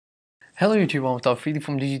Hello YouTube, I'm Tawfiq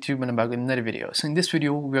from Digi and I'm back with another video. So in this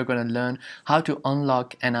video we are going to learn how to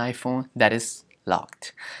unlock an iPhone that is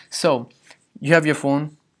locked. So you have your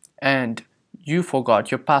phone and you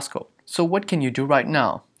forgot your passcode. So what can you do right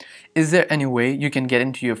now? Is there any way you can get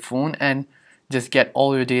into your phone and just get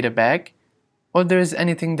all your data back? Or there is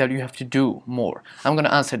anything that you have to do more? I'm going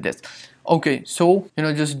to answer this. Okay, so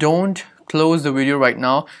just don't close the video right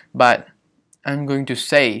now, but I'm going to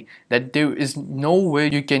say that there is no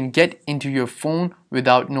way you can get into your phone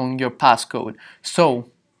without knowing your passcode.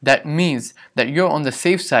 So that means that you're on the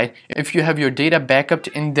safe side if you have your data backup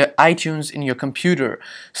in the iTunes in your computer.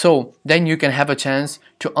 So then you can have a chance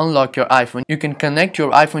to unlock your iPhone. You can connect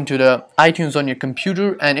your iPhone to the iTunes on your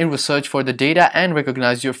computer and it will search for the data and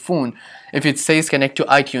recognize your phone if it says connect to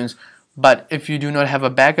iTunes. But if you do not have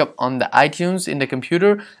a backup on the iTunes in the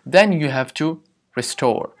computer, then you have to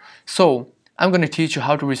restore. So I'm going to teach you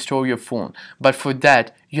how to restore your phone, but for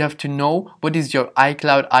that you have to know what is your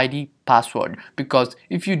iCloud ID password, because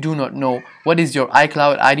if you do not know what is your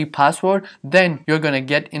iCloud ID password, then you're going to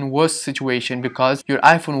get in worse situation because your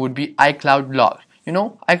iPhone would be iCloud locked.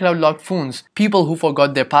 iCloud locked phones, people who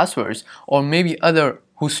forgot their passwords or maybe other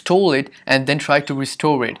who stole it and then tried to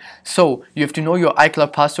restore it. So you have to know your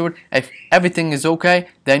iCloud password. If everything is okay,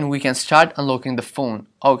 then we can start unlocking the phone.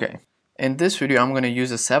 Okay, in this video I'm going to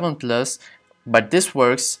use a 7 Plus, but this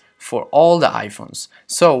works for all the iPhones.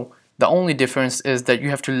 So the only difference is that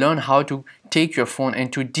you have to learn how to take your phone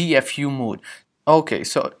into DFU mode. Okay,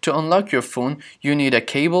 so to unlock your phone you need a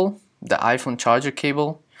cable, the iPhone charger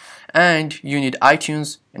cable, and you need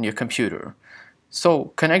iTunes and your computer.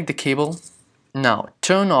 So connect the cable. Now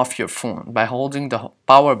turn off your phone by holding the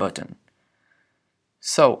power button.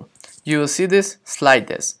 So you will see this, slide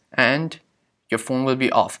this, and your phone will be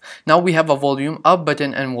off. Now we have a volume up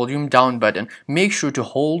button and volume down button. Make sure to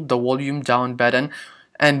hold the volume down button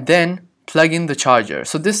and then plug in the charger.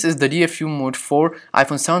 So this is the DFU mode for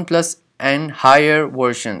iPhone 7 Plus and higher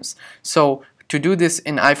versions. So to do this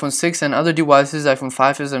in iPhone 6 and other devices, iPhone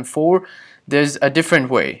 5s and 4, there's a different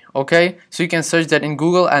way. Okay, so you can search that in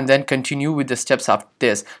Google and then continue with the steps after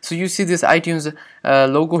this. So you see this iTunes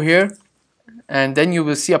logo here, and then you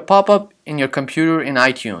will see a pop-up in your computer in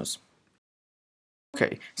iTunes.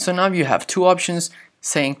 Okay, so now you have two options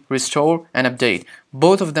saying restore and update.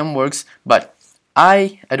 Both of them works, but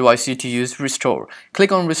I advise you to use restore. Click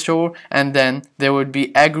on restore and then there would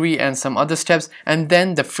be agree and some other steps, and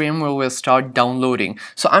then the firmware will start downloading.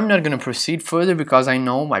 So I'm not going to proceed further because I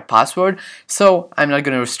know my password, so I'm not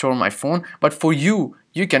going to restore my phone. But for you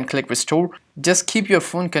can click restore. Just keep your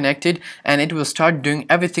phone connected and it will start doing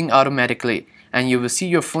everything automatically, and you will see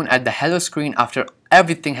your phone at the hello screen after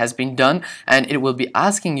everything has been done, and it will be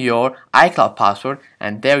asking your iCloud password,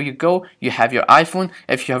 and there you go, you have your iPhone.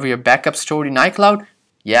 If you have your backup stored in iCloud,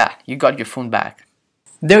 yeah, you got your phone back.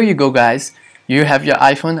 There you go guys, you have your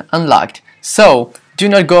iPhone unlocked. So do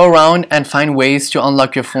not go around and find ways to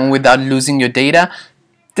unlock your phone without losing your data.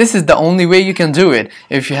 This is the only way you can do it.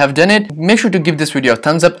 If you have done it, make sure to give this video a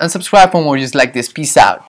thumbs up and subscribe for more videos like this. Peace out.